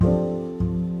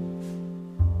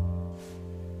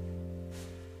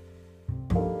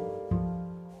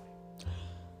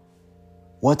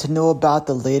Want to know about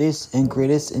the latest and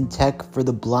greatest in tech for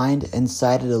the blind and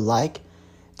sighted alike?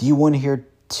 Do you want to hear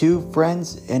two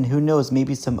friends and who knows,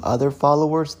 maybe some other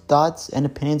followers' thoughts and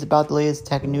opinions about the latest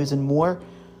tech news and more?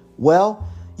 Well,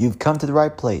 you've come to the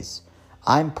right place.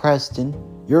 I'm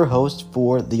Preston, your host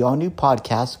for the all-new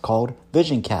podcast called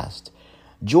VisionCast.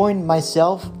 Join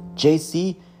myself,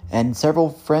 JC, and several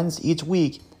friends each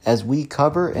week as we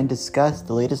cover and discuss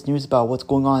the latest news about what's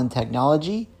going on in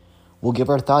technology. We'll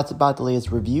give our thoughts about the latest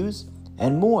reviews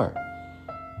and more.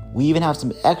 We even have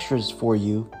some extras for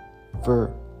you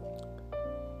for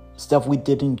stuff we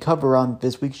didn't cover on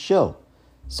this week's show.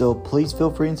 So please feel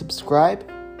free and subscribe,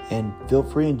 and feel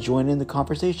free and join in the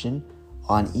conversation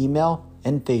on email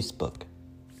and Facebook.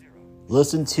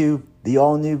 Listen to the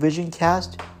all-new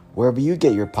VisionCast wherever you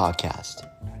get your podcast.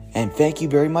 And thank you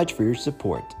very much for your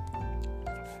support.